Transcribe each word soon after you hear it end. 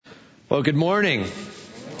Well, good morning.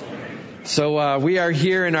 So we are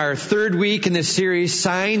here in our third week in this series,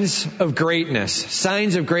 Signs of Greatness.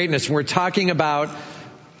 Signs of Greatness. We're talking about,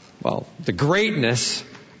 the greatness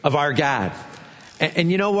of our God.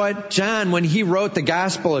 And you know what? John, when he wrote the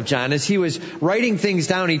Gospel of John, as he was writing things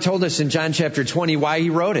down, he told us in John chapter 20 why he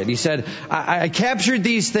wrote it. He said, I captured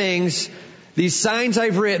these things, these signs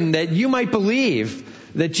I've written, that you might believe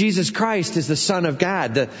that Jesus Christ is the Son of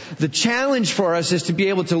God. The challenge for us is to be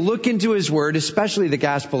able to look into His Word, especially the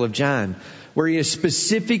Gospel of John, where He has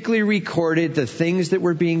specifically recorded the things that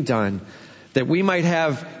were being done, that we might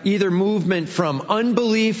have either movement from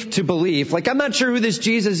unbelief to belief, like I'm not sure who this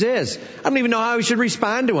Jesus is. I don't even know how we should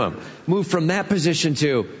respond to Him. Move from that position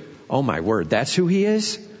to, oh my word, that's who He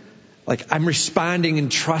is? Like I'm responding in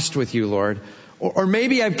trust with you, Lord. Or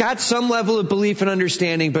maybe I've got some level of belief and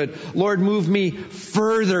understanding, but Lord, move me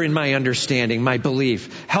further in my understanding, my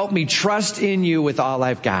belief. Help me trust in you with all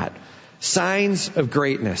I've got. Signs of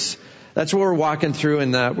greatness. That's what we're walking through,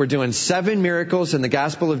 and we're doing 7 miracles in the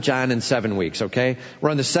Gospel of John in 7 weeks, okay? We're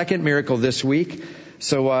on the second miracle this week.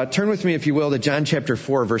 So turn with me, if you will, to John chapter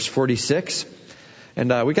 4, verse 46.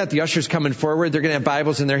 And we got the ushers coming forward. They're going to have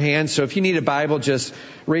Bibles in their hands. So if you need a Bible, just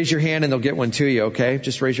raise your hand and they'll get one to you, okay?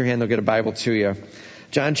 Just raise your hand, they'll get a Bible to you.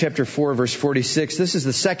 John chapter 4, verse 46. This is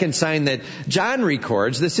the second sign that John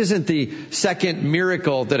records. This isn't the second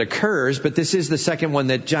miracle that occurs, but this is the second one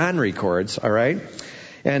that John records, all right?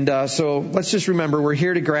 And so let's just remember, we're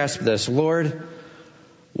here to grasp this. Lord,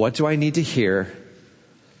 what do I need to hear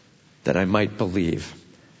that I might believe?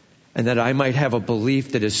 And that I might have a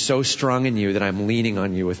belief that is so strong in you that I'm leaning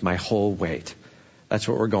on you with my whole weight. That's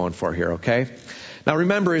what we're going for here, okay? Now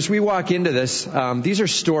remember, as we walk into this, these are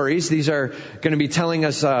stories. These are going to be telling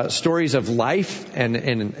us stories of life and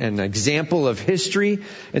an example of history.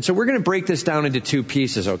 And so we're going to break this down into 2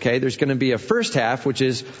 pieces, okay? There's going to be a first half, which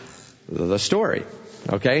is the story.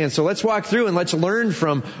 Okay, and so let's walk through and let's learn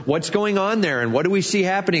from what's going on there and what do we see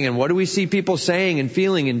happening and what do we see people saying and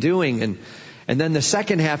feeling and doing. And then the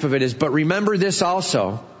second half of it is, but remember this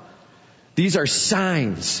also. These are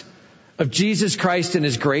signs of Jesus Christ and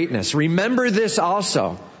His greatness. Remember this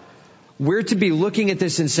also. We're to be looking at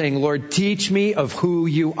this and saying, Lord, teach me of who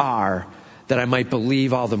you are that I might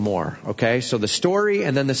believe all the more. Okay, so the story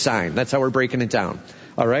and then the sign. That's how we're breaking it down.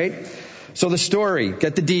 All right, so the story,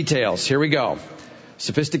 get the details. Here we go.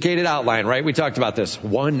 Sophisticated outline, right? We talked about this.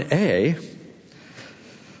 1A.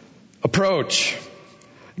 Approach.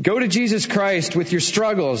 Go to Jesus Christ with your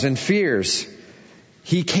struggles and fears.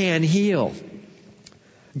 He can heal.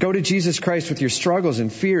 Go to Jesus Christ with your struggles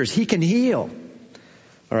and fears. He can heal.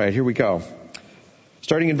 All right, here we go.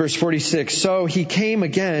 Starting in verse 46. So He came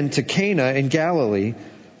again to Cana in Galilee,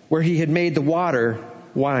 where He had made the water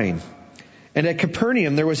wine. And at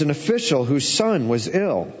Capernaum there was an official whose son was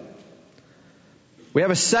ill. We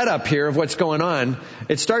have a setup here of what's going on.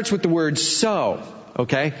 It starts with the word so,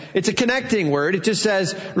 okay? It's a connecting word. It just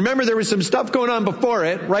says, remember there was some stuff going on before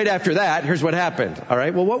it. Right after that, here's what happened, all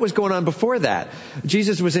right? Well, what was going on before that?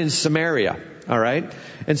 Jesus was in Samaria, all right?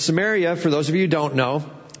 And Samaria, for those of you who don't know,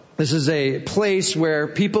 this is a place where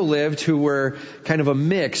people lived who were kind of a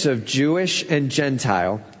mix of Jewish and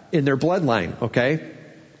Gentile in their bloodline, okay?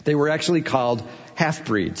 They were actually called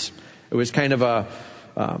half-breeds. It was kind of a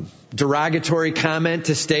derogatory comment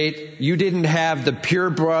to state you didn't have the pure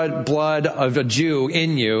blood of a Jew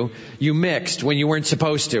in you. You mixed when you weren't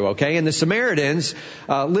supposed to, okay? And the Samaritans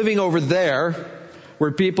living over there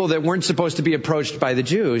were people that weren't supposed to be approached by the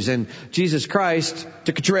Jews. And Jesus Christ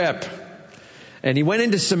took a trip. And He went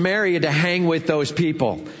into Samaria to hang with those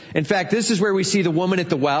people. In fact, this is where we see the woman at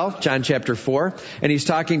the well, John chapter 4. And He's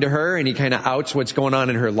talking to her and He kind of outs what's going on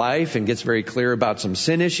in her life and gets very clear about some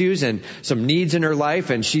sin issues and some needs in her life.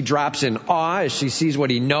 And she drops in awe as she sees what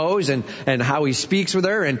He knows and how He speaks with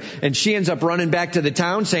her. And she ends up running back to the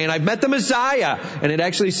town saying, I've met the Messiah. And it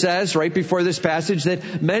actually says right before this passage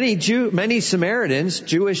that many Samaritans,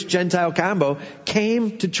 Jewish Gentile combo,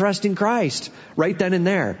 came to trust in Christ right then and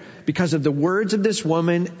there, because of the words of this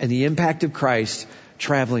woman and the impact of Christ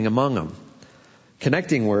traveling among them.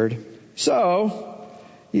 Connecting word. So,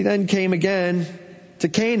 He then came again to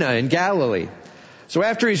Cana in Galilee. So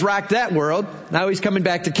after He's rocked that world, now He's coming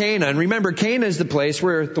back to Cana. And remember, Cana is the place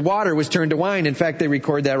where the water was turned to wine. In fact, they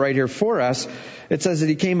record that right here for us. It says that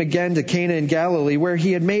He came again to Cana in Galilee, where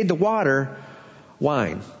He had made the water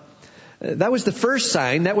wine. That was the first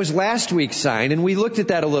sign. That was last week's sign. And we looked at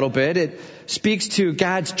that a little bit. It speaks to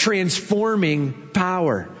God's transforming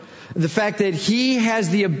power. The fact that He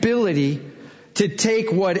has the ability to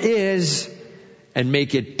take what is and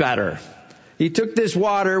make it better. He took this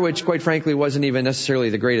water, which quite frankly wasn't even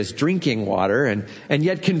necessarily the greatest drinking water, and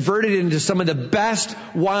yet converted it into some of the best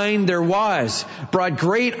wine there was. Brought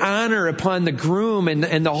great honor upon the groom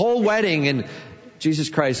and the whole wedding. And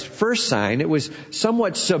Jesus Christ's first sign, it was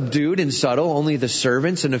somewhat subdued and subtle. Only the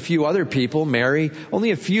servants and a few other people, Mary,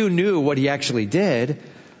 only a few knew what he actually did.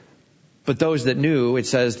 But those that knew, it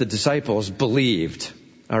says the disciples believed.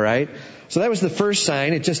 All right? So that was the first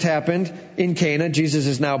sign. It just happened in Cana. Jesus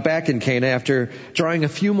is now back in Cana after drawing a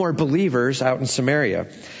few more believers out in Samaria.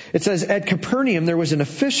 It says, at Capernaum there was an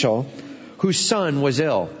official whose son was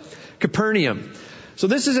ill. Capernaum. So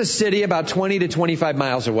this is a city about 20 to 25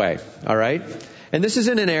 miles away. All right? And this is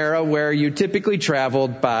in an era where you typically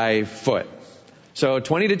traveled by foot. So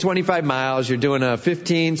 20 to 25 miles, you're doing a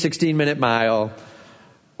 15, 16-minute mile.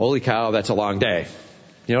 Holy cow, that's a long day.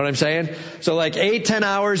 You know what I'm saying? So like 8-10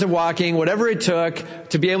 hours of walking, whatever it took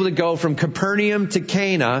to be able to go from Capernaum to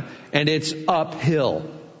Cana, and it's uphill.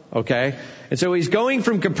 Okay? And so he's going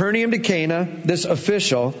from Capernaum to Cana, this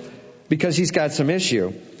official, because he's got some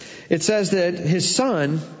issue. It says that his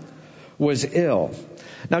son was ill.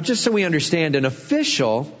 Now, just so we understand, an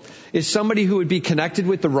official is somebody who would be connected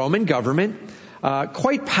with the Roman government,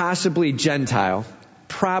 quite possibly Gentile,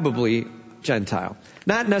 probably Gentile.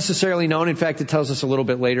 Not necessarily known. In fact, it tells us a little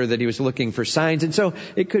bit later that he was looking for signs. And so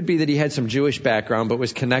it could be that he had some Jewish background, but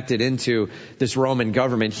was connected into this Roman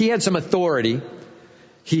government. He had some authority.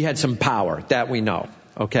 He had some power. That we know.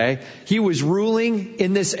 Okay? He was ruling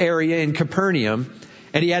in this area in Capernaum,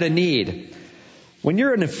 and he had a need. When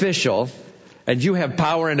you're an official, and you have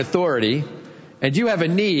power and authority, and you have a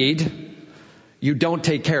need, you don't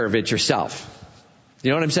take care of it yourself. You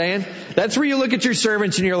know what I'm saying? That's where you look at your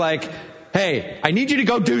servants and you're like, hey, I need you to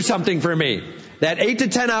go do something for me. That 8 to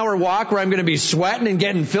 10 hour walk where I'm going to be sweating and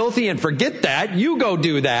getting filthy, and forget that. You go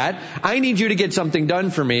do that. I need you to get something done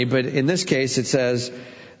for me. But in this case, it says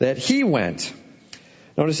that he went.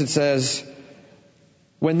 Notice it says,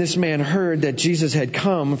 when this man heard that Jesus had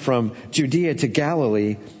come from Judea to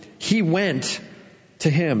Galilee, he went to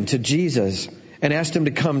him, to Jesus, and asked him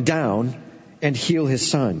to come down and heal his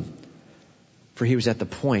son, for he was at the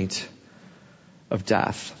point of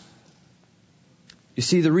death. You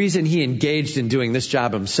see, the reason he engaged in doing this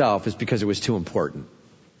job himself is because it was too important.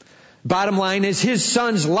 Bottom line is his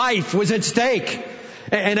son's life was at stake.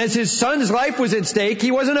 And as his son's life was at stake,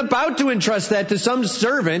 he wasn't about to entrust that to some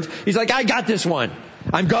servant. He's like, I got this one.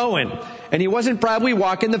 I'm going. And he wasn't probably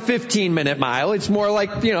walking the 15-minute mile. It's more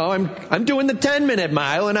like, I'm doing the 10-minute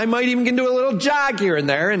mile, and I might even do a little jog here and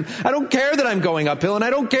there. And I don't care that I'm going uphill, and I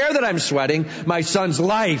don't care that I'm sweating. My son's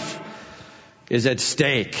life is at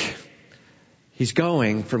stake. He's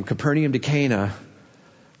going from Capernaum to Cana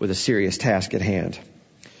with a serious task at hand.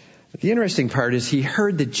 But the interesting part is he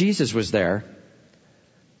heard that Jesus was there,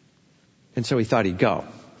 and so he thought he'd go.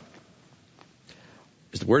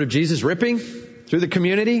 Is the word of Jesus ripping through the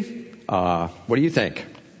community? What do you think?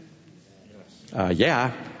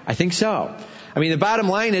 Yeah, I think so. I mean, the bottom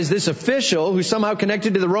line is this official who's somehow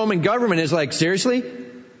connected to the Roman government is like, seriously?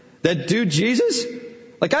 That dude Jesus?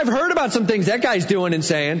 Like, I've heard about some things that guy's doing and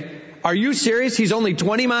saying. Are you serious? He's only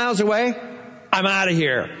 20 miles away? I'm out of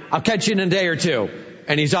here. I'll catch you in a day or two.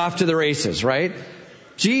 And he's off to the races, right?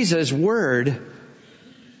 Jesus' word,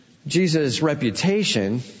 Jesus'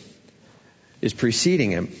 reputation is preceding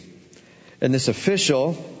him. And this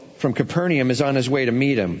official from Capernaum is on his way to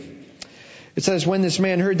meet him. It says, when this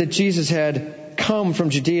man heard that Jesus had come from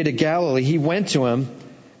Judea to Galilee, he went to him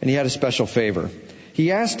and he had a special favor.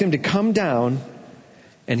 He asked him to come down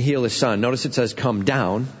and heal his son. Notice it says come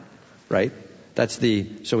down. Right?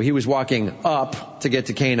 So he was walking up to get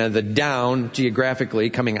to Cana, the down geographically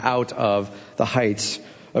coming out of the heights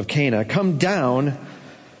of Cana. Come down,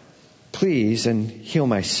 please, and heal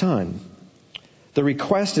my son. The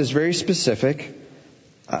request is very specific.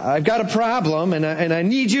 I've got a problem and I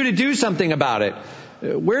need you to do something about it.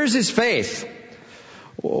 Where's his faith?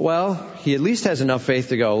 Well, he at least has enough faith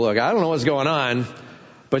to go, look, I don't know what's going on,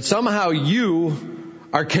 but somehow you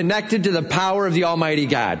are connected to the power of the Almighty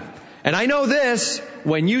God. And I know this,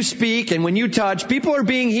 when you speak and when you touch, people are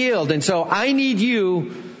being healed. And so I need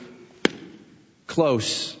you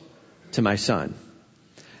close to my son.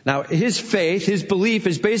 Now, his faith, his belief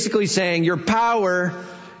is basically saying your power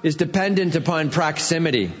is dependent upon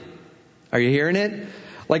proximity. Are you hearing it?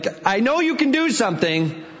 Like, I know you can do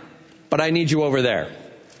something, but I need you over there.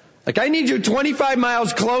 Like, I need you 25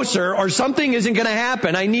 miles closer or something isn't going to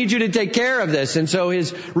happen. I need you to take care of this. And so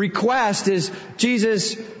his request is,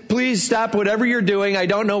 Jesus, please stop whatever you're doing. I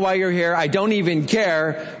don't know why you're here. I don't even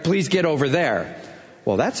care. Please get over there.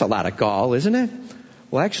 Well, that's a lot of gall, isn't it?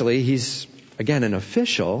 Well, actually, he's, again, an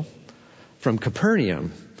official. from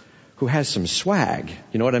Capernaum who has some swag.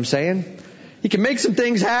 You know what I'm saying? He can make some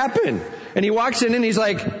things happen. And he walks in and he's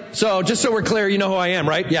like, so just so we're clear, you know who I am,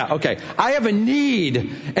 right? Yeah, okay. I have a need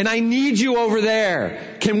and I need you over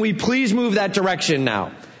there. Can we please move that direction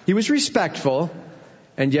now? He was respectful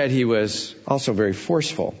and yet he was also very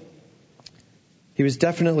forceful. He was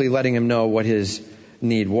definitely letting him know what his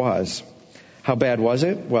need was. How bad was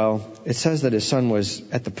it? Well, it says that his son was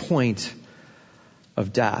at the point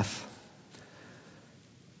of death.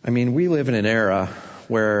 I mean, we live in an era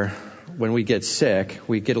where when we get sick,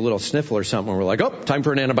 we get a little sniffle or something, and we're like, oh, time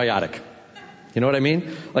for an antibiotic. You know what I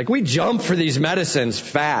mean? Like, we jump for these medicines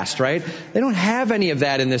fast, right? They don't have any of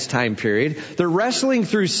that in this time period. They're wrestling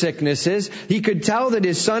through sicknesses. He could tell that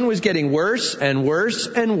his son was getting worse and worse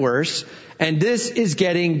and worse, and this is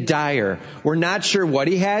getting dire. We're not sure what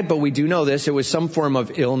he had, but we do know this. It was some form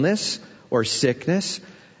of illness or sickness,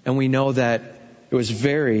 and we know that it was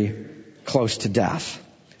very close to death.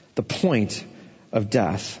 The point of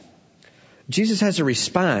death. Jesus has a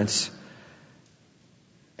response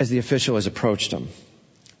as the official has approached him.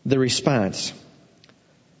 The response,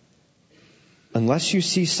 unless you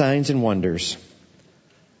see signs and wonders,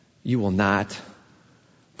 you will not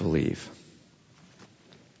believe.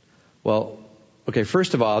 Well, okay,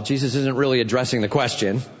 first of all, Jesus isn't really addressing the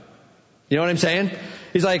question. You know what I'm saying?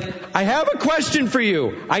 He's like, I have a question for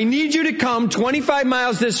you. I need you to come 25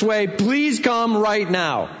 miles this way. Please come right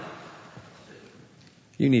now.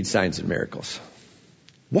 You need signs and miracles.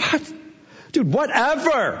 What? Dude,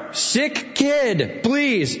 whatever. Sick kid,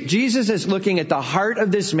 please. Jesus is looking at the heart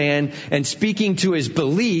of this man and speaking to his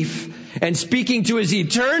belief and speaking to his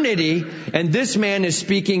eternity. And this man is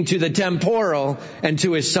speaking to the temporal and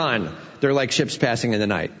to his son. They're like ships passing in the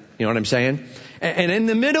night. You know what I'm saying? And in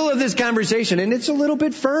the middle of this conversation, and it's a little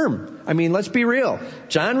bit firm. I mean, let's be real.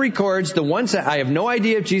 John records the one sentence. I have no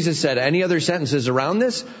idea if Jesus said any other sentences around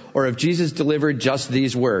this or if Jesus delivered just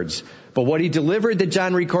these words. But what he delivered that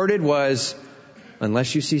John recorded was,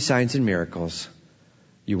 unless you see signs and miracles,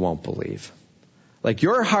 you won't believe. Like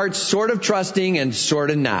your heart's sort of trusting and sort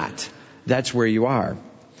of not. That's where you are.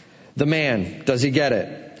 The man, does he get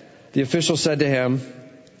it? The official said to him,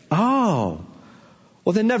 oh,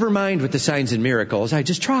 well, then never mind with the signs and miracles. I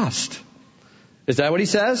just trust. Is that what he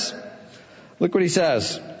says? Look what he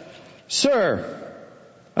says. Sir,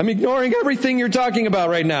 I'm ignoring everything you're talking about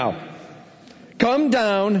right now. Come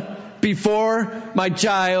down before my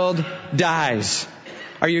child dies.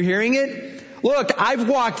 Are you hearing it? Look, I've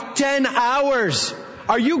walked 10 hours.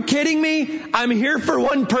 Are you kidding me? I'm here for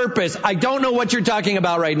one purpose. I don't know what you're talking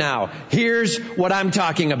about right now. Here's what I'm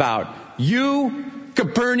talking about. You,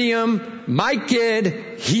 Capernaum, my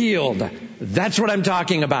kid, healed. That's what I'm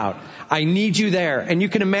talking about. I need you there. And you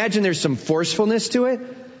can imagine there's some forcefulness to it.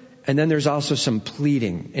 And then there's also some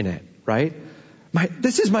pleading in it, right?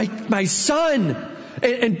 This is my son.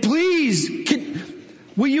 And please,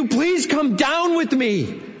 will you please come down with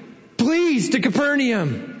me? Please, to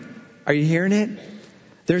Capernaum. Are you hearing it?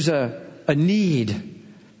 There's a need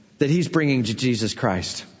that he's bringing to Jesus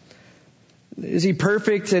Christ. Is he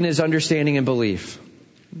perfect in his understanding and belief?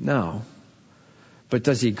 No. But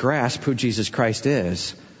does he grasp who Jesus Christ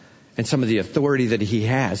is and some of the authority that he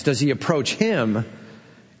has? Does he approach him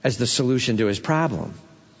as the solution to his problem?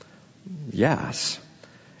 Yes.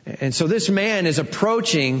 And so this man is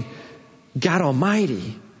approaching God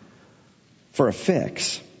Almighty for a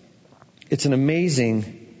fix. It's an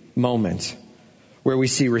amazing moment where we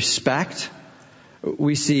see respect,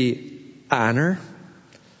 we see honor,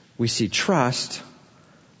 we see trust,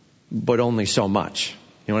 but only so much.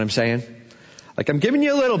 You know what I'm saying? Like, I'm giving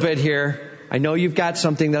you a little bit here. I know you've got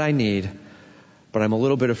something that I need, but I'm a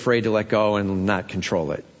little bit afraid to let go and not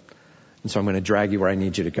control it. And so I'm going to drag you where I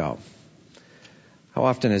need you to go. How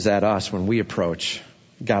often is that us when we approach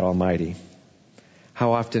God Almighty?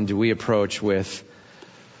 How often do we approach with,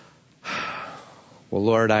 well,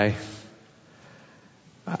 Lord, I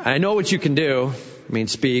know what you can do. I mean,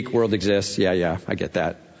 speak, world exists. Yeah, I get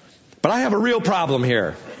that. But I have a real problem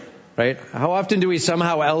here, right? How often do we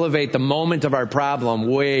somehow elevate the moment of our problem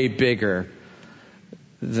way bigger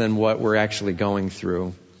than what we're actually going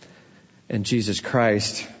through? And Jesus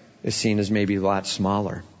Christ is seen as maybe a lot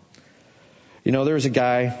smaller. You know, there was a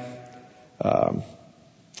guy,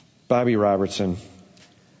 Bobby Robertson,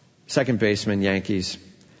 second baseman, Yankees.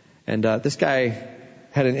 And this guy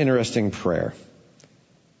had an interesting prayer.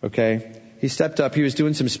 Okay? He stepped up. He was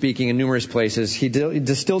doing some speaking in numerous places. He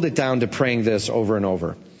distilled it down to praying this over and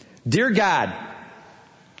over. Dear God,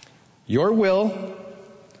 your will,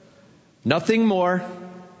 nothing more,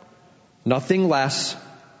 nothing less,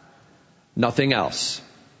 nothing else.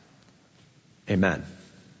 Amen.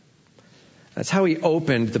 That's how he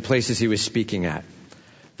opened the places he was speaking at.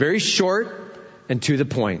 Very short and to the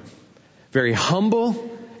point. Very humble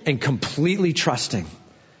and completely trusting.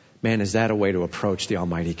 Man, is that a way to approach the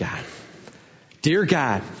Almighty God? Dear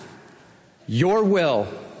God, your will,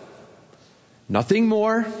 nothing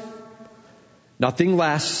more, nothing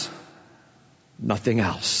less, nothing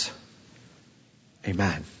else.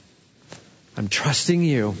 Amen. I'm trusting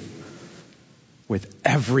you with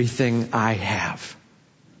everything I have.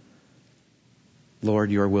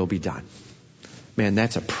 Lord, your will be done. Man,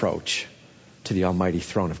 that's approach to the almighty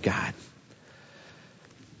throne of God.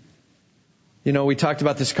 You know, we talked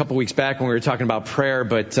about this a couple weeks back when we were talking about prayer,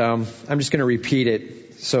 but I'm just going to repeat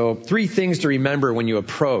it. So 3 things to remember when you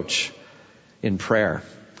approach in prayer.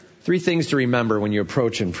 3 things to remember when you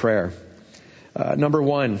approach in prayer. Number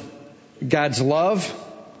 1, God's love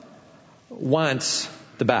wants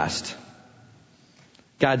the best.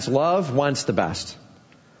 God's love wants the best.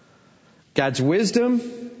 God's wisdom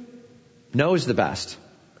knows the best.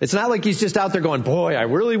 It's not like he's just out there going, boy, I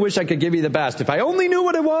really wish I could give you the best. If I only knew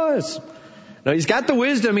what it was. No, he's got the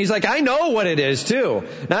wisdom. He's like, I know what it is too.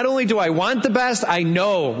 Not only do I want the best, I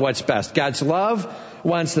know what's best. God's love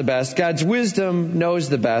wants the best. God's wisdom knows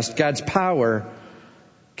the best. God's power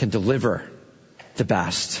can deliver the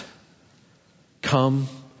best. Come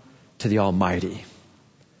to the Almighty.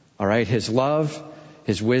 All right, His love,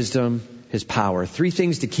 His wisdom, His power. 3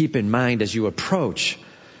 things to keep in mind as you approach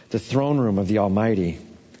the throne room of the Almighty.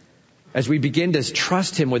 As we begin to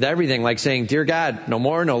trust Him with everything, like saying, Dear God, no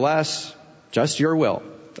more, no less, just your will.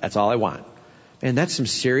 That's all I want. And that's some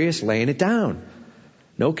serious laying it down.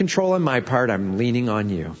 No control on my part. I'm leaning on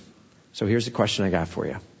you. So here's the question I got for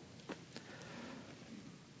you.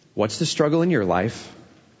 What's the struggle in your life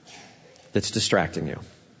that's distracting you?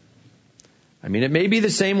 I mean, it may be the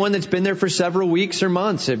same one that's been there for several weeks or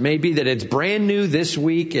months. It may be that it's brand new this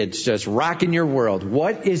week. It's just rocking your world.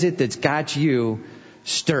 What is it that's got you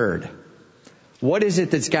stirred? What is it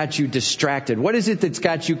that's got you distracted? What is it that's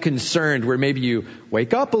got you concerned where maybe you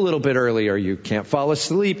wake up a little bit early or you can't fall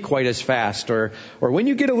asleep quite as fast or when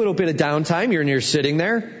you get a little bit of downtime, you're sitting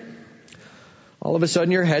there, all of a sudden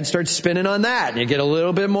your head starts spinning on that and you get a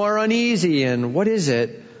little bit more uneasy. And what is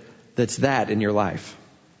it that's that in your life?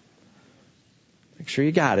 Make sure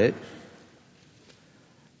you got it.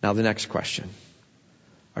 Now the next question.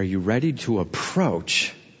 Are you ready to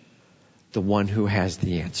approach the one who has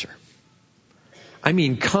the answer? I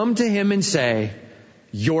mean, come to Him and say,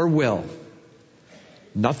 your will.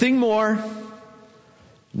 Nothing more,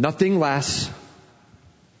 nothing less,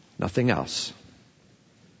 nothing else.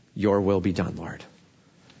 Your will be done, Lord.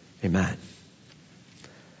 Amen.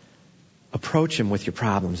 Approach Him with your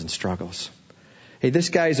problems and struggles. Hey, this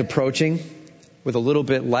guy is approaching with a little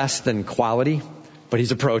bit less than quality, but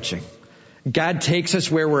he's approaching. God takes us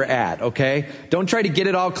where we're at, okay? Don't try to get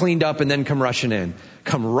it all cleaned up and then come rushing in.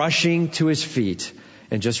 Come rushing to His feet.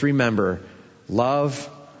 And just remember, love,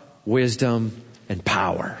 wisdom, and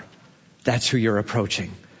power. That's who you're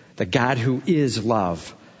approaching. The God who is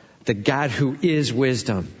love. The God who is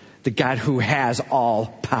wisdom. The God who has all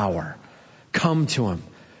power. Come to Him.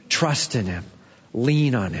 Trust in Him.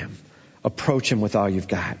 Lean on Him. Approach Him with all you've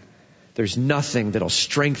got. There's nothing that'll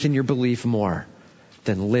strengthen your belief more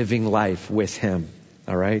than living life with Him.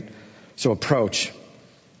 All right? So approach.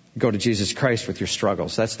 Go to Jesus Christ with your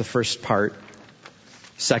struggles. That's the first part.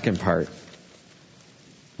 Second part.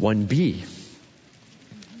 1B.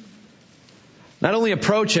 Not only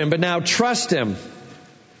approach Him, but now trust Him.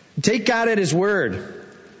 Take God at His word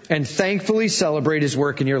and thankfully celebrate His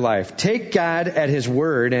work in your life. Take God at His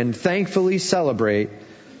word and thankfully celebrate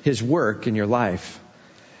His work in your life.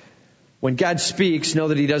 When God speaks, know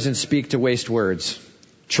that He doesn't speak to waste words.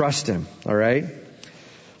 Trust Him, all right?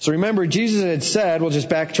 So remember, Jesus had said, we'll just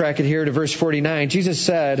backtrack it here to verse 49. Jesus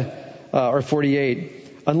said, or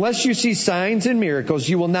 48, unless you see signs and miracles,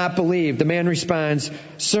 you will not believe. The man responds,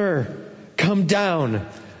 Sir, come down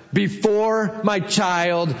before my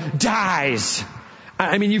child dies.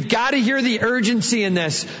 I mean, you've got to hear the urgency in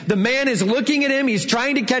this. The man is looking at him. He's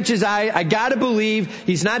trying to catch his eye. I got to believe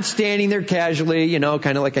he's not standing there casually,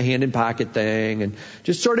 kind of like a hand in pocket thing and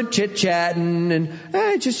just sort of chit-chatting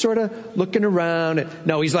and just sort of looking around.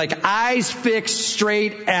 No, he's like eyes fixed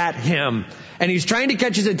straight at him. And he's trying to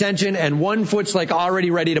catch his attention and one foot's like already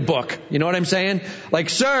ready to book. You know what I'm saying? Like,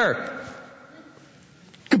 Sir,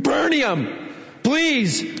 Capernaum,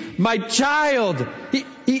 please, my child,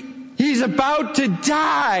 he's about to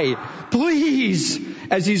die. Please.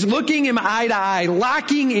 As he's looking him eye to eye,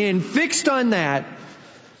 locking in, fixed on that,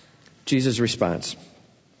 Jesus responds,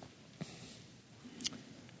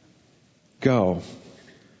 Go.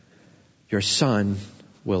 Your son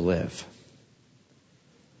will live.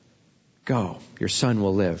 Go. Your son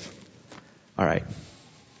will live. All right.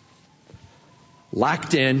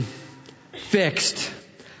 Locked in. Fixed.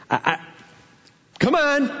 Come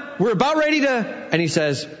on. We're about ready to. And he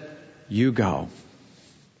says, you go.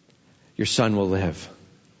 Your son will live.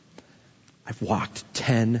 I've walked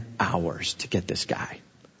 10 hours to get this guy.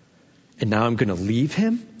 And now I'm going to leave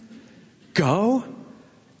him? Go?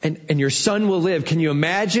 And your son will live. Can you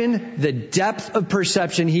imagine the depth of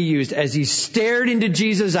perception he used as he stared into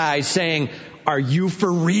Jesus' eyes saying, are you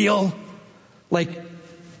for real? Like,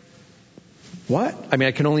 what? I mean,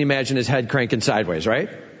 I can only imagine his head cranking sideways, right?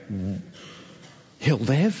 He'll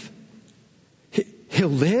live? He'll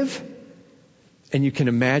live? And you can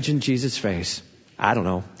imagine Jesus' face. I don't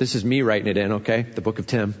know. This is me writing it in, okay? The book of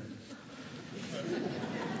Tim.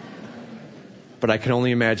 But I can only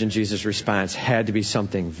imagine Jesus' response had to be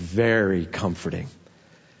something very comforting,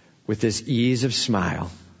 with this ease of smile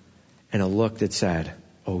and a look that said,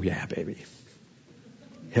 oh yeah, baby,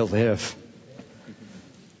 he'll live.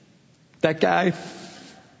 That guy,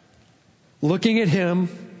 looking at him,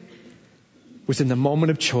 was in the moment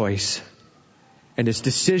of choice, and his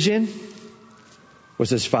decision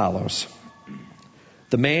was as follows.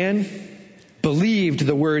 The man believed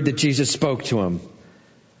the word that Jesus spoke to him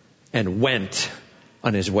and went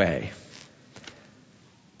on his way.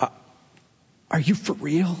 Are you for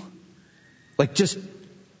real? Like, just,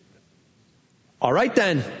 all right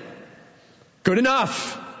then. Good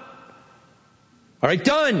enough. All right,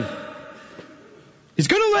 done. He's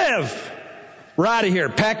going to live. We're out of here.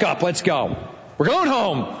 Pack up. Let's go. We're going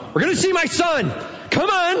home. We're going to see my son. Come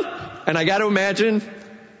on. And I got to imagine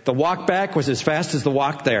the walk back was as fast as the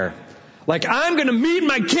walk there. Like, I'm going to meet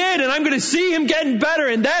my kid and I'm going to see him getting better,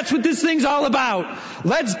 and that's what this thing's all about.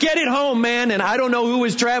 Let's get it home, man. And I don't know who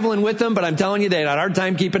was traveling with them, but I'm telling you, they had a hard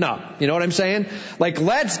time keeping up. You know what I'm saying? Like,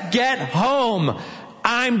 let's get home.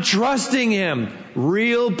 I'm trusting him.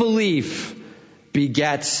 Real belief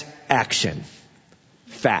begets action.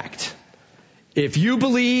 Fact. If you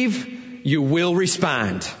believe, you will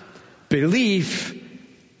respond. Belief,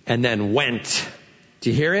 and then went.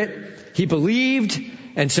 Do you hear it? He believed,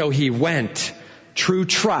 and so he went. True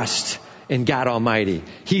trust in God Almighty.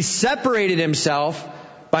 He separated himself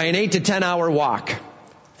by an 8 to 10 hour walk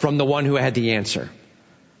from the one who had the answer.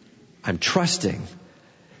 I'm trusting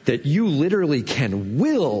that you literally can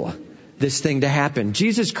will this thing to happen.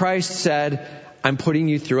 Jesus Christ said, I'm putting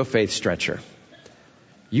you through a faith stretcher.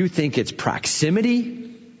 You think it's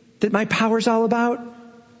proximity that my power's all about?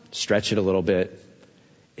 Stretch it a little bit.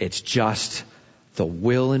 It's just the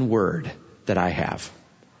will and word that I have.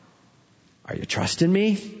 Are you trusting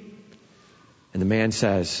me? And the man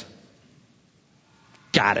says,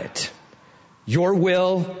 got it. Your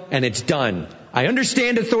will, and it's done. I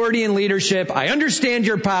understand authority and leadership. I understand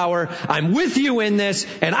your power. I'm with you in this,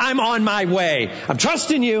 and I'm on my way. I'm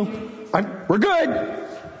trusting you. We're good.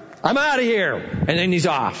 I'm out of here. And then he's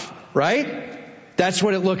off, right? That's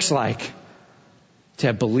what it looks like to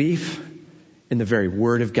have belief in the very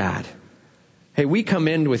word of God. Hey, we come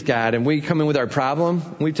in with God and we come in with our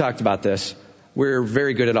problem. We've talked about this. We're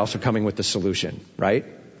very good at also coming with the solution, right?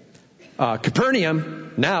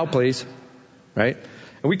 Capernaum, now please, right?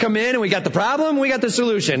 And we come in and we got the problem, we got the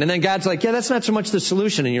solution. And then God's like, yeah, that's not so much the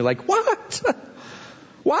solution. And you're like, what?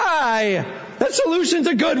 Why? That solution's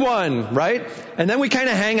a good one, right? And then we kind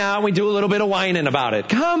of hang out and we do a little bit of whining about it.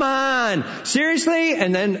 Come on. Seriously?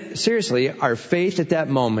 And then seriously, our faith at that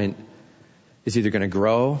moment is either going to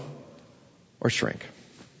grow or shrink.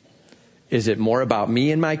 Is it more about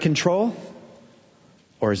me and my control?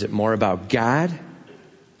 Or is it more about God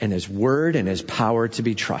and His Word and His power to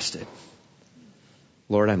be trusted?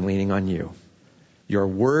 Lord, I'm leaning on you. Your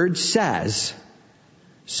Word says,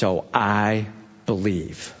 so I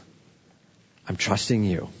believe. I'm trusting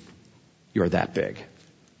you. You're that big.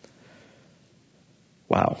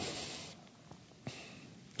 Wow.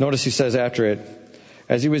 Notice he says after it,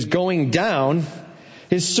 as he was going down,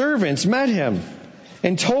 his servants met him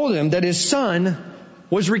and told him that his son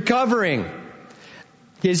was recovering.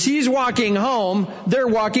 As he's walking home, they're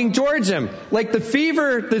walking towards him. Like the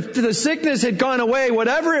fever, the sickness had gone away.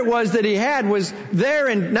 Whatever it was that he had was there,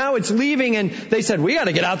 and now it's leaving. And they said, we got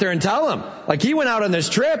to get out there and tell him. Like, he went out on this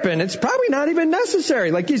trip and it's probably not even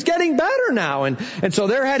necessary. Like, he's getting better now. And so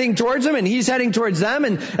they're heading towards him and he's heading towards them.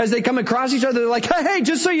 And as they come across each other, they're like, hey,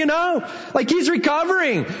 just so you know, like, he's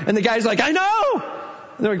recovering. And the guy's like, I know.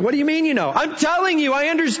 And they're like, what do you mean you know? I'm telling you, I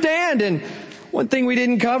understand. And one thing we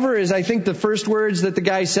didn't cover is, I think, the first words that the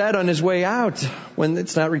guy said on his way out, when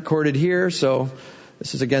it's not recorded here, so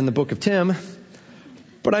this is again the book of Tim.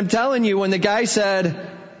 But I'm telling you, when the guy said,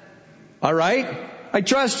 all right, I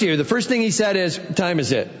trust you, the first thing he said is, what time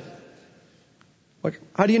is it? Like,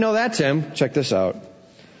 how do you know that, Tim? Check this out.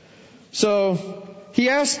 So he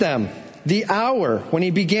asked them the hour when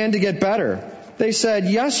he began to get better. They said,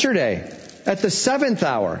 yesterday, at the 7th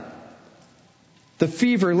hour. The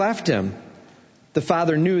fever left him. The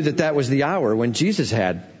father knew that that was the hour when Jesus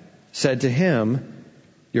had said to him,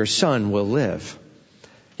 your son will live.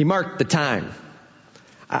 He marked the time.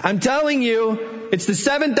 I'm telling you, it's the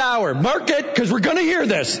 7th hour. Mark it, because we're going to hear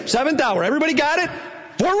this. 7th hour. Everybody got it?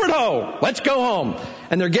 Forward ho. Let's go home.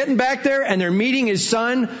 And they're getting back there and they're meeting his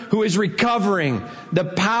son who is recovering. The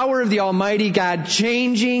power of the Almighty God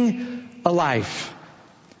changing a life.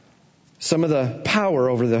 Some of the power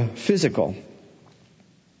over the physical.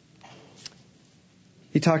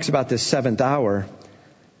 He talks about this 7th hour,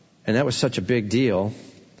 and that was such a big deal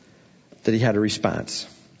that he had a response.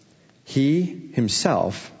 He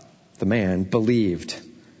himself, the man, believed,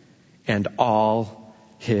 and all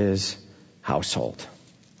his household.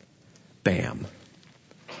 Bam.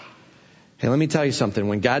 Hey, let me tell you something.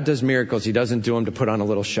 When God does miracles, he doesn't do them to put on a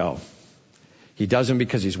little show. He does them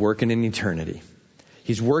because he's working in eternity.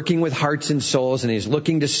 He's working with hearts and souls, and he's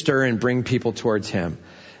looking to stir and bring people towards him.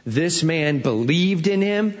 This man believed in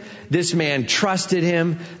him. This man trusted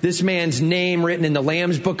him. This man's name written in the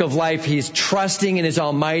Lamb's Book of Life. He's trusting in his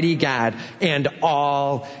Almighty God and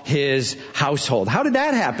all his household. How did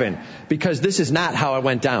that happen? Because this is not how it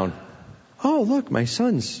went down. Oh, look, my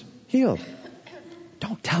son's healed.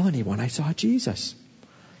 Don't tell anyone I saw Jesus.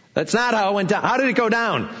 That's not how it went down. How did it go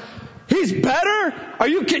down? He's better? Are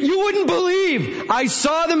you kidding? You wouldn't believe. I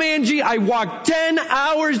saw the man. I walked 10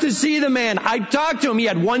 hours to see the man. I talked to him. He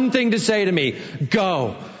had one thing to say to me.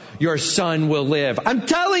 Go. Your son will live. I'm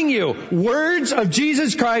telling you, words of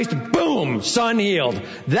Jesus Christ, boom, son healed.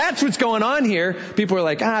 That's what's going on here. People are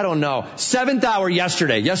like, I don't know. 7th hour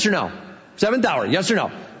yesterday. Yes or no? 7th hour. Yes or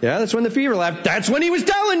no? Yeah, that's when the fever left. That's when he was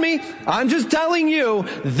telling me. I'm just telling you,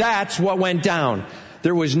 that's what went down.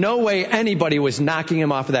 There was no way anybody was knocking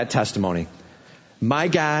him off of that testimony. My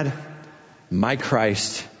God, my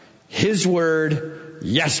Christ, his word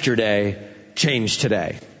yesterday changed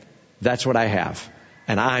today. That's what I have.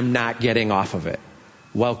 And I'm not getting off of it.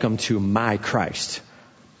 Welcome to my Christ.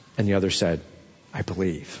 And the other said, I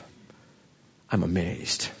believe. I'm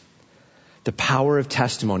amazed. The power of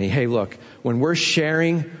testimony. Hey, look, when we're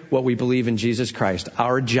sharing what we believe in Jesus Christ,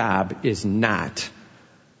 our job is not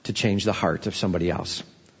to change the heart of somebody else.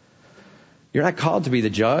 You're not called to be the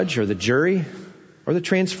judge or the jury or the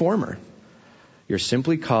transformer. You're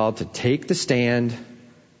simply called to take the stand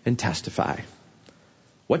and testify.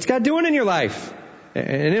 What's God doing in your life?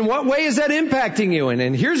 And in what way is that impacting you?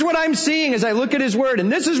 And here's what I'm seeing as I look at his word.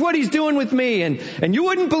 And this is what he's doing with me. And you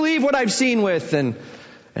wouldn't believe what I've seen with. And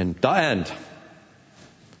the end.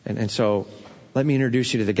 And so let me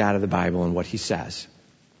introduce you to the God of the Bible and what he says.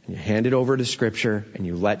 And you hand it over to Scripture and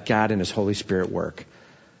you let God and his Holy Spirit work.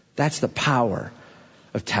 That's the power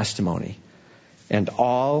of testimony. And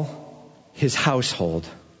all his household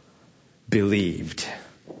believed.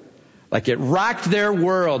 Like it rocked their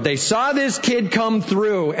world. They saw this kid come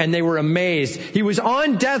through and they were amazed. He was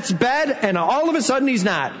on death's bed and all of a sudden he's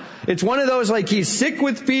not. It's one of those like he's sick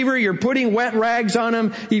with fever. You're putting wet rags on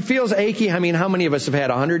him. He feels achy. I mean, how many of us have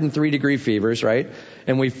had 103-degree fevers, right?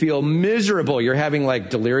 And we feel miserable. You're having like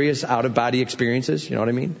delirious out-of-body experiences. You know what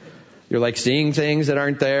I mean? You're like seeing things that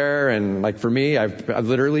aren't there. And like for me, I've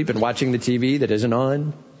literally been watching the TV that isn't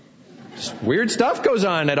on. Just weird stuff goes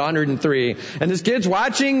on at 103. And this kid's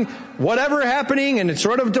watching whatever happening and it's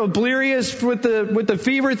sort of delirious with the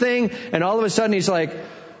fever thing. And all of a sudden he's like,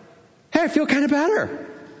 hey, I feel kind of better.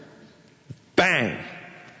 Bang.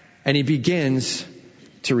 And he begins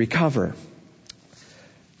to recover.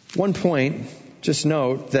 One point, just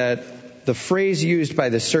note that the phrase used by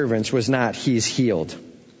the servants was not, he's healed.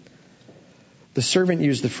 The servant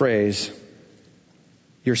used the phrase,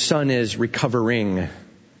 your son is recovering,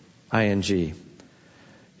 ing.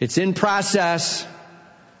 It's in process,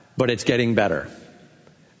 but it's getting better.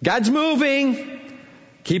 God's moving.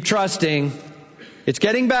 Keep trusting. It's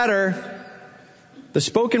getting better. The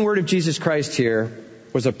spoken word of Jesus Christ here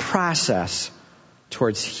was a process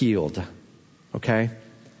towards healed. Okay?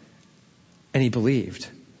 And he believed.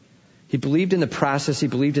 He believed in the process. He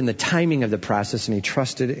believed in the timing of the process, and he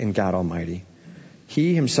trusted in God Almighty.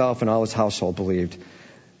 He himself and all his household believed.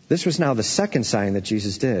 This was now the second sign that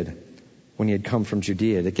Jesus did when he had come from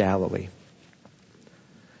Judea to Galilee.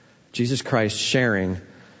 Jesus Christ sharing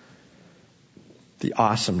the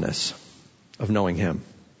awesomeness of knowing him.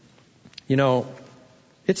 You know,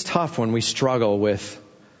 it's tough when we struggle with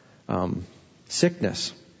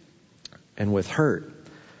sickness and with hurt.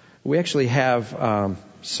 We actually have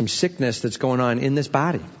some sickness that's going on in this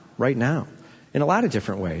body right now. in a lot of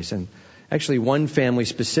different ways. And actually one family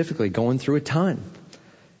specifically going through a ton.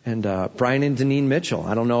 And Brian and Deneen Mitchell,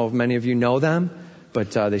 I don't know if many of you know them,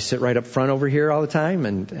 but they sit right up front over here all the time.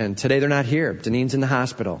 And today they're not here. Deneen's in the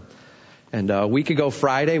hospital. And a week ago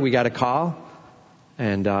Friday, we got a call.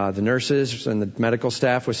 And the nurses and the medical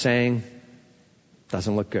staff was saying,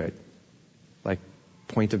 doesn't look good. Like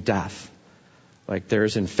point of death. Like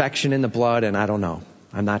there's infection in the blood and I don't know.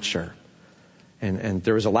 I'm not sure. And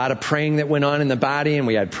there was a lot of praying that went on in the body, and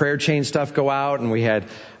we had prayer chain stuff go out, and we had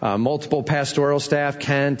multiple pastoral staff,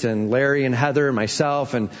 Kent and Larry and Heather and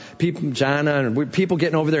myself and people, Jana, and people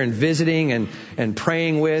getting over there and visiting and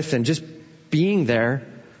praying with and just being there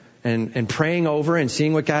and praying over and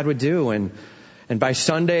seeing what God would do. And by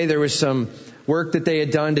Sunday, there was some work that they had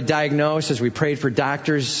done to diagnose as we prayed for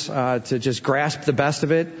doctors to just grasp the best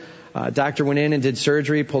of it. Doctor went in and did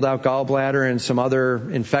surgery, pulled out gallbladder and some other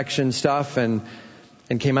infection stuff, and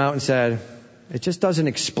came out and said, it just doesn't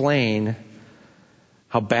explain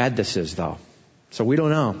how bad this is, though. So we don't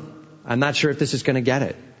know. I'm not sure if this is going to get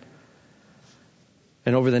it.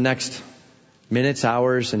 And over the next minutes,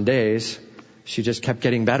 hours, and days, she just kept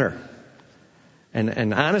getting better.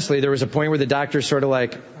 And honestly, there was a point where the doctor's sort of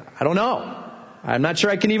like, I don't know. I'm not sure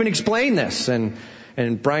I can even explain this.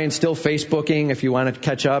 And Brian's still Facebooking. If you want to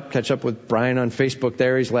catch up with Brian on Facebook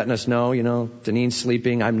there. He's letting us know, Deneen's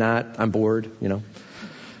sleeping. I'm not. I'm bored,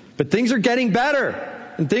 But things are getting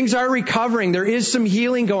better. And things are recovering. There is some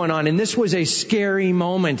healing going on. And this was a scary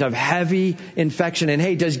moment of heavy infection. And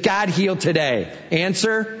hey, does God heal today?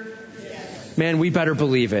 Answer? Yes. Man, we better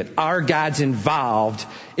believe it. Our God's involved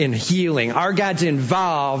in healing. Our God's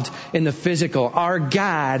involved in the physical. Our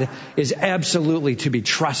God is absolutely to be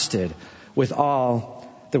trusted with all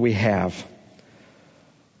that we have.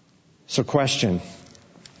 So question.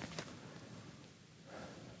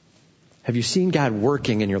 Have you seen God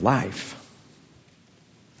working in your life?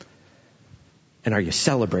 And are you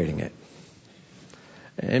celebrating it?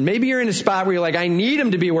 And maybe you're in a spot where you're like, I need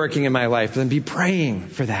Him to be working in my life. Then be praying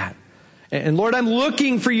for that. And Lord, I'm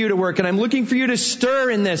looking for You to work, and I'm looking for You to stir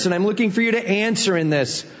in this, and I'm looking for You to answer in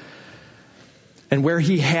this. And where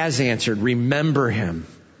He has answered, remember Him.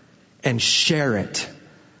 And share it.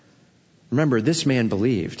 Remember, this man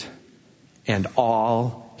believed, and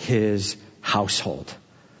all his household.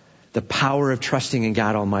 The power of trusting in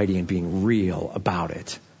God Almighty and being real about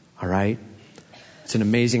it. All right? It's an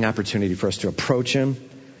amazing opportunity for us to approach Him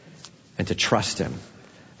and to trust Him.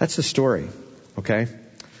 That's the story. Okay?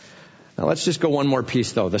 Now let's just go one more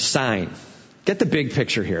piece though. The sign. Get the big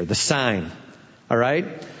picture here. The sign. All right?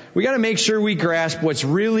 We got to make sure we grasp what's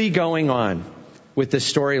really going on with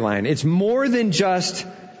this storyline. It's more than just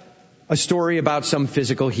a story about some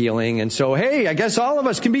physical healing. And so, hey, I guess all of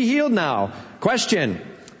us can be healed now. Question.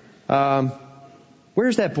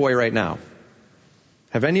 Where's that boy right now?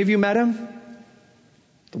 Have any of you met him?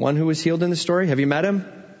 The one who was healed in the story? Have you met him?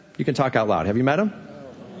 You can talk out loud. Have you met him?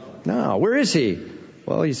 No. Where is he?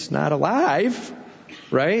 Well, he's not alive,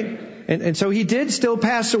 right? And so he did still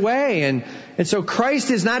pass away. And so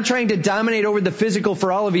Christ is not trying to dominate over the physical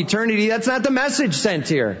for all of eternity. That's not the message sent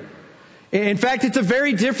here. In fact, it's a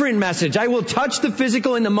very different message. I will touch the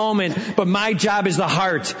physical in the moment, but my job is the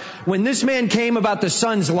heart. When this man came about the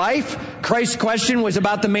son's life, Christ's question was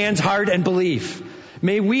about the man's heart and belief.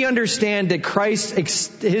 May we understand that Christ,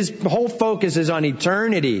 His whole focus is on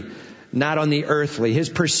eternity, not on the earthly. His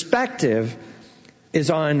perspective is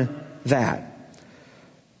on that.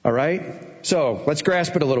 All right? So let's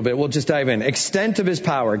grasp it a little bit. We'll just dive in. Extent of His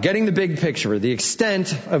power. Getting the big picture. The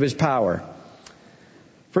extent of His power.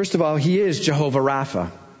 First of all, He is Jehovah Rapha.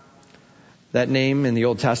 That name in the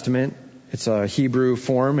Old Testament, it's a Hebrew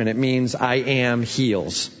form, and it means I am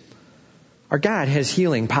heals. Our God has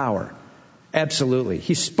healing power. Absolutely.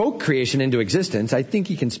 He spoke creation into existence. I think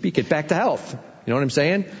He can speak it back to health. You know what I'm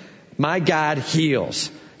saying? My God heals.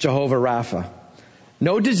 Jehovah Rapha.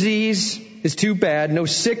 No disease is too bad. No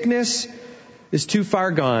sickness is too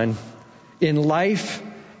far gone. In life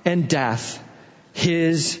and death,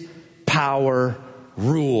 His power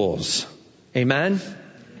rules. Amen?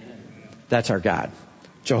 That's our God.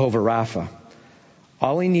 Jehovah Rapha.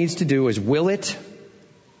 All He needs to do is will it,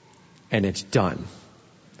 and it's done.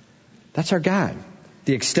 That's our God.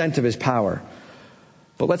 The extent of His power.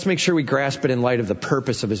 But let's make sure we grasp it in light of the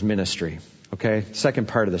purpose of His ministry. Okay? Second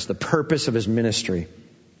part of this, the purpose of His ministry.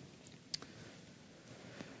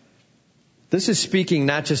 This is speaking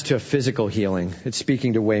not just to a physical healing. It's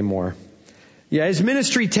speaking to way more. Yeah, His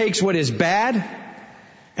ministry takes what is bad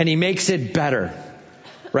and He makes it better.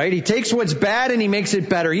 right? He takes what's bad and he makes it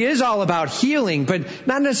better. He is all about healing, but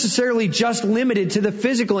not necessarily just limited to the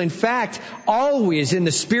physical. In fact, always in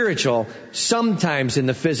the spiritual, sometimes in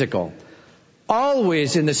the physical.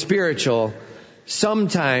 Always in the spiritual,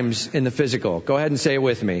 sometimes in the physical. Go ahead and say it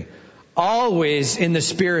with me. Always in the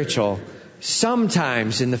spiritual,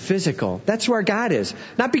 sometimes in the physical. That's where God is.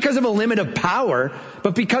 Not because of a limit of power,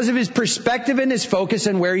 but because of his perspective and his focus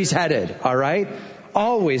and where he's headed. All right?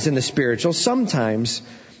 Always in the spiritual, sometimes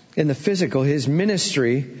in the physical. His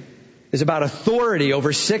ministry is about authority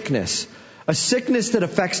over sickness. A sickness that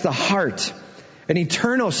affects the heart. An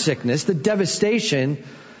eternal sickness, the devastation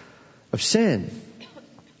of sin.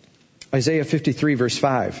 Isaiah 53 verse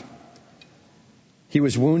 5. He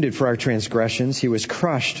was wounded for our transgressions. He was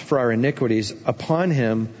crushed for our iniquities. Upon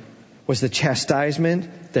him was the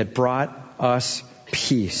chastisement that brought us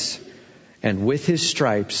peace. And with his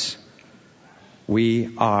stripes,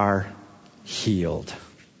 we are healed.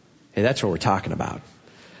 Hey, that's what we're talking about.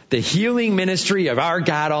 The healing ministry of our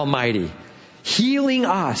God Almighty. Healing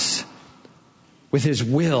us with his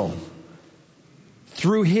will.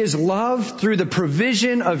 Through his love, through the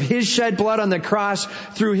provision of his shed blood on the cross,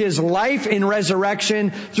 through his life in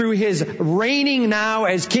resurrection, through his reigning now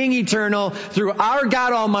as King eternal, through our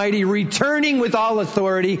God Almighty returning with all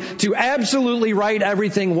authority to absolutely right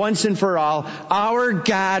everything once and for all. Our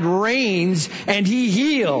God reigns and he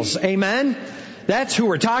heals. Amen? That's who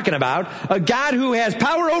we're talking about. A God who has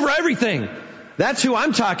power over everything. That's who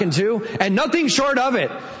I'm talking to, and nothing short of it.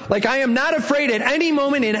 Like, I am not afraid at any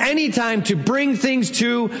moment in any time to bring things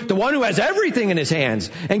to the one who has everything in his hands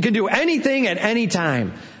and can do anything at any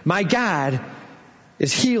time. My God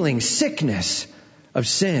is healing sickness of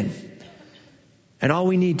sin. And all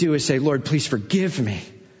we need to do is say, Lord, please forgive me.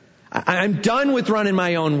 I'm done with running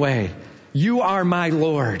my own way. You are my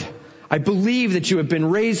Lord. I believe that you have been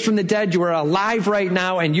raised from the dead. You are alive right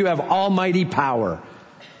now, and you have almighty power.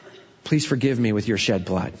 Please forgive me with your shed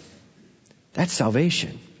blood. That's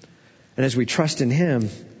salvation. And as we trust in him,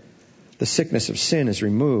 the sickness of sin is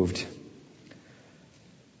removed.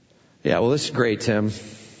 Yeah, well, this is great, Tim.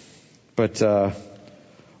 But,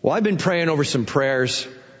 I've been praying over some prayers,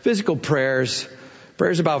 physical prayers,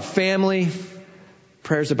 prayers about family,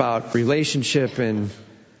 prayers about relationship, and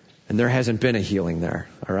there hasn't been a healing there,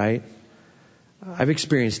 all right? I've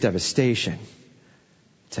experienced devastation.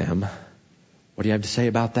 Tim, what do you have to say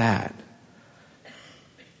about that?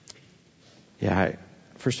 Yeah,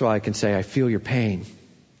 first of all, I can say I feel your pain.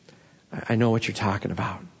 I know what you're talking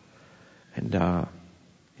about. And,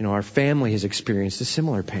 our family has experienced a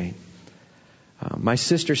similar pain. My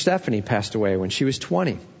sister Stephanie passed away when she was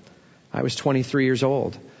 20. I was 23 years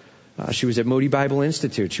old. She was at Moody Bible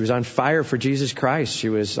Institute. She was on fire for Jesus Christ. She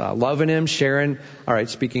was loving him, sharing. All right,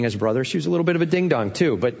 speaking as a brother, she was a little bit of a ding-dong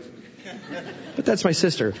too, but that's my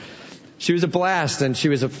sister. She was a blast, and she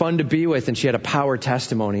was fun to be with, and she had a power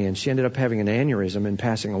testimony, and she ended up having an aneurysm and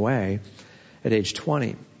passing away at age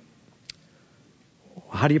 20.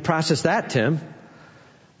 How do you process that, Tim?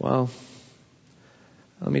 Well,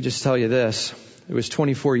 let me just tell you this. It was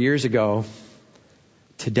 24 years ago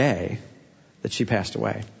today that she passed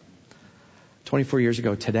away. 24 years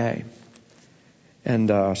ago today. And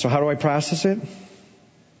so how do I process it?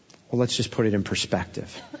 Well, let's just put it in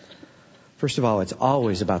perspective. First of all, it's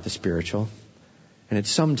always about the spiritual, and it's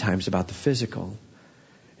sometimes about the physical.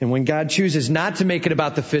 And when God chooses not to make it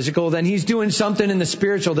about the physical, then he's doing something in the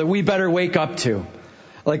spiritual that we better wake up to.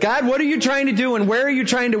 Like, God, what are you trying to do, and where are you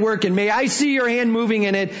trying to work? And may I see your hand moving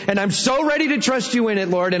in it, and I'm so ready to trust you in it,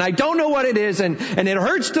 Lord, and I don't know what it is, and it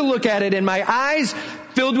hurts to look at it, and my eyes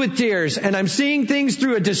filled with tears, and I'm seeing things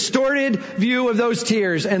through a distorted view of those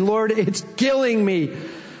tears, and Lord, it's killing me.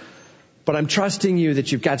 But I'm trusting you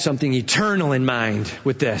that you've got something eternal in mind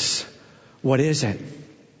with this. What is it?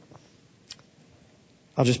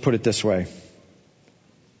 I'll just put it this way.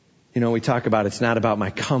 We talk about it's not about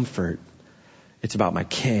my comfort. It's about my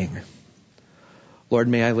King. Lord,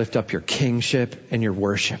 may I lift up your kingship and your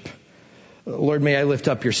worship. Lord, may I lift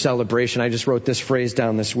up your celebration. I just wrote this phrase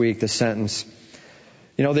down this week, this sentence.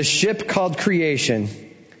 This ship called creation,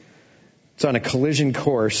 it's on a collision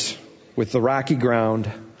course with the rocky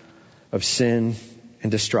ground of sin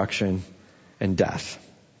and destruction and death.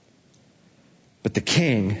 But the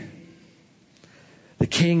King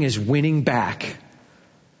is winning back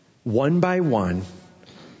one by one,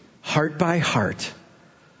 heart by heart,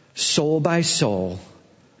 soul by soul,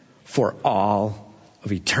 for all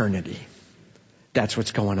of eternity. That's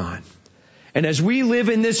what's going on. And as we live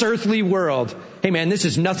in this earthly world, hey man, this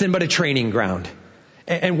is nothing but a training ground.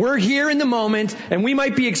 And we're here in the moment, and we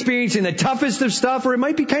might be experiencing the toughest of stuff, or it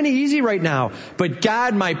might be kind of easy right now. But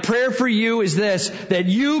God, my prayer for you is this, that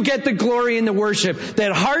you get the glory in the worship,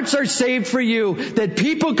 that hearts are saved for you, that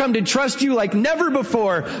people come to trust you like never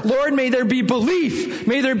before. Lord, may there be belief.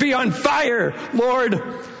 May there be on fire. Lord,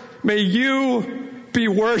 may you be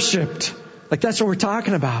worshiped. Like that's what we're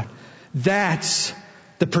talking about. That's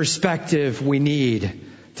the perspective we need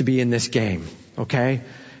to be in this game. Okay?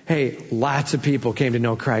 Hey, lots of people came to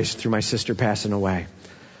know Christ through my sister passing away.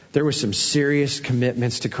 There were some serious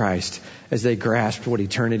commitments to Christ as they grasped what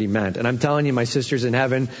eternity meant. And I'm telling you, my sister's in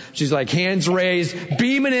heaven. She's like hands raised,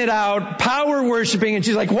 beaming it out, power worshiping. And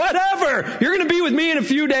she's like, whatever, you're going to be with me in a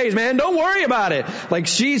few days, man. Don't worry about it. Like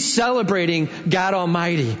she's celebrating God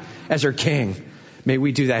Almighty as her king. May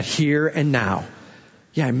we do that here and now.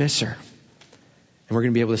 Yeah, I miss her. And we're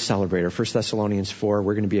going to be able to celebrate her. 1 Thessalonians 4,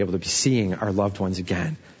 we're going to be able to be seeing our loved ones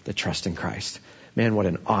again that trust in Christ. Man, what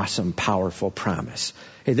an awesome, powerful promise.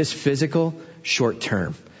 Hey, this physical, short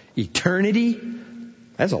term. Eternity,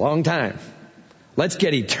 that's a long time. Let's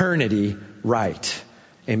get eternity right.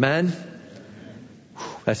 Amen? Whew,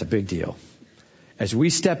 that's a big deal. As we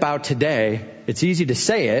step out today, it's easy to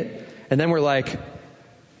say it, and then we're like,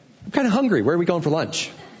 I'm kind of hungry. Where are we going for lunch?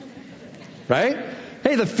 Right?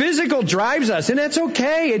 Hey, the physical drives us, and that's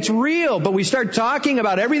okay. It's real. But we start talking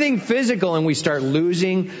about everything physical, and we start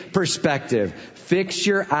losing perspective. Fix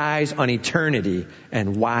your eyes on eternity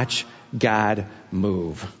and watch God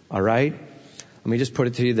move. All right? Let me just put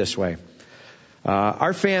it to you this way.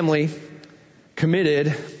 Our family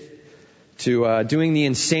committed to doing the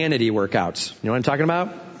insanity workouts. You know what I'm talking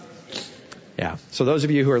about? Yeah. So those of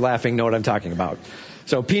you who are laughing know what I'm talking about.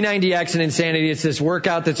 So P90X and Insanity, it's this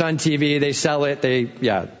workout that's on TV. They sell it.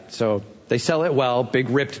 So they sell it well. Big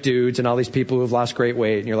ripped dudes and all these people who have lost great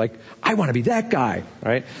weight. And you're like, I want to be that guy,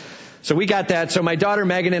 right? So we got that. So my daughter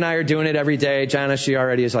Megan and I are doing it every day. Jana, she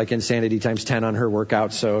already is like Insanity times 10 on her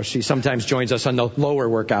workouts. So she sometimes joins us on the lower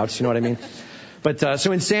workouts. You know what I mean? But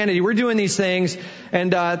so Insanity, we're doing these things.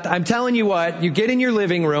 And I'm telling you what, you get in your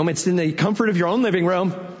living room. It's in the comfort of your own living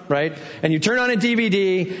room. Right? And you turn on a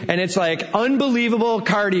DVD and it's like unbelievable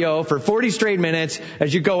cardio for 40 straight minutes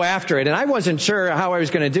as you go after it. And I wasn't sure how I was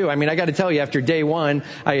going to do. I mean, I got to tell you, after day one,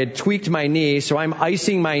 I had tweaked my knee, so I'm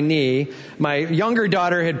icing my knee. My younger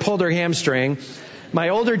daughter had pulled her hamstring. My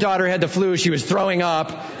older daughter had the flu. She was throwing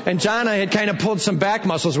up. And Jana had kind of pulled some back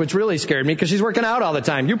muscles, which really scared me because she's working out all the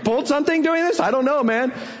time. You pulled something doing this? I don't know,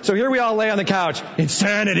 man. So here we all lay on the couch.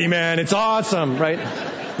 Insanity, man. It's awesome, right?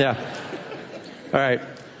 Yeah. All right.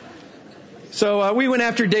 So we went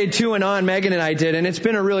after day 2 and on, Megan and I did, and it's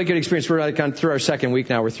been a really good experience. We're like on through our second week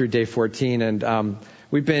now. We're through day 14, and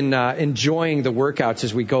we've been enjoying the workouts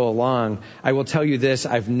as we go along. I will tell you this,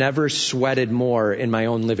 I've never sweated more in my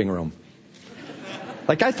own living room.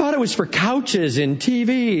 Like I thought it was for couches and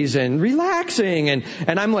TVs and relaxing, and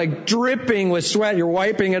I'm like dripping with sweat. You're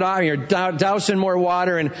wiping it off, you're dousing more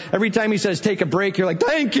water, and every time he says take a break, you're like,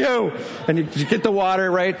 thank you! And you get the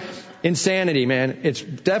water, right? Insanity, man.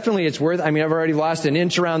 It's worth, I mean, I've already lost an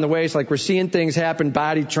inch around the waist. Like we're seeing things happen,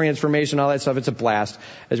 body transformation, all that stuff. It's a blast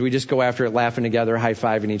as we just go after it, laughing together,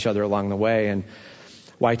 high-fiving each other along the way. And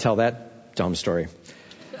why tell that dumb story?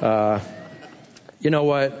 You know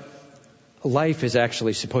what? Life is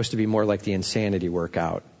actually supposed to be more like the Insanity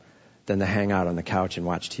workout than the hang out on the couch and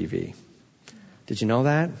watch TV. Did you know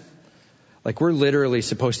that? Like we're literally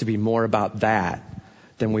supposed to be more about that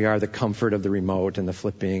than we are the comfort of the remote and the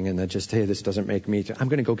flipping and the just, hey, this doesn't make me, I'm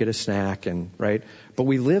going to go get a snack and, right? But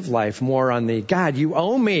we live life more on the, God, you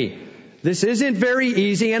owe me. This isn't very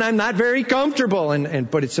easy and I'm not very comfortable.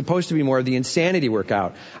 But it's supposed to be more of the Insanity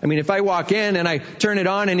workout. I mean, if I walk in and I turn it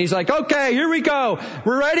on and he's like, okay, here we go.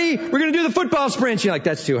 We're ready. We're going to do the football sprint. You're like,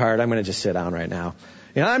 that's too hard. I'm going to just sit down right now.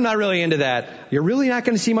 You know, I'm not really into that. You're really not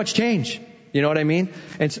going to see much change. You know what I mean?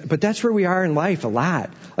 But that's where we are in life a lot.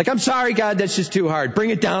 Like, I'm sorry, God, that's just too hard. Bring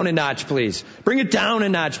it down a notch, please. Bring it down a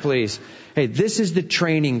notch, please. Hey, this is the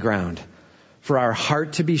training ground for our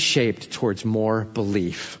heart to be shaped towards more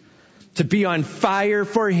belief. To be on fire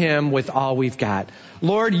for Him with all we've got.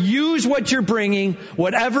 Lord, use what you're bringing,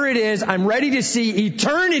 whatever it is. I'm ready to see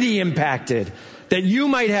eternity impacted. That you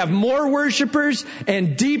might have more worshipers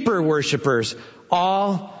and deeper worshipers,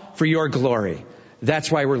 all for your glory.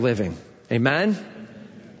 That's why we're living. Amen?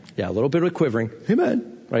 Yeah, a little bit of quivering.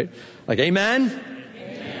 Amen. Right? Like, amen?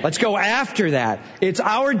 Amen? Let's go after that. It's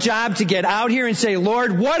our job to get out here and say,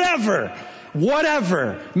 Lord, whatever.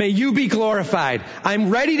 whatever, may you be glorified. I'm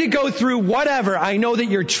ready to go through whatever. I know that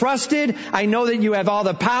you're trusted. I know that you have all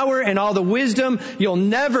the power and all the wisdom. You'll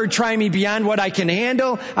never try me beyond what I can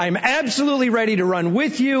handle. I'm absolutely ready to run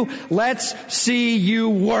with you. Let's see you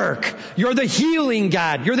work. You're the healing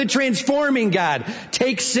God. You're the transforming God.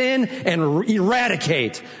 Take sin and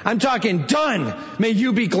eradicate. I'm talking done. May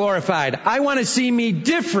you be glorified. I want to see me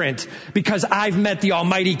different because I've met the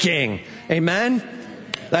Almighty King. Amen?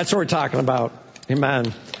 That's what we're talking about.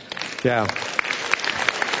 Amen. Yeah.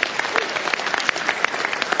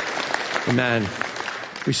 Amen.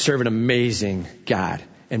 We serve an amazing God.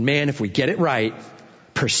 And man, if we get it right,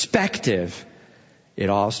 perspective, it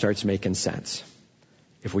all starts making sense.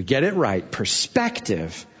 If we get it right,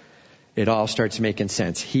 perspective, it all starts making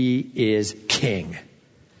sense. He is King.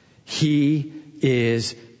 He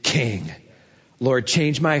is King. Lord,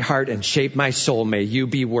 change my heart and shape my soul. May you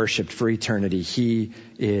be worshiped for eternity. He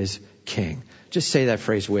is King. Just say that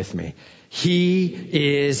phrase with me. He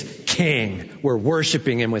is King. We're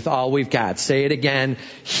worshiping him with all we've got. Say it again.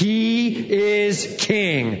 He is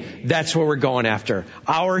King. That's what we're going after.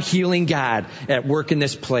 Our healing God at work in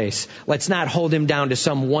this place. Let's not hold him down to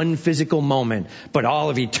some one physical moment, but all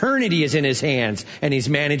of eternity is in his hands and he's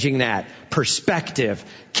managing that. Perspective,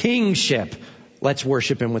 kingship. Let's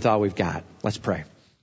worship him with all we've got. Let's pray.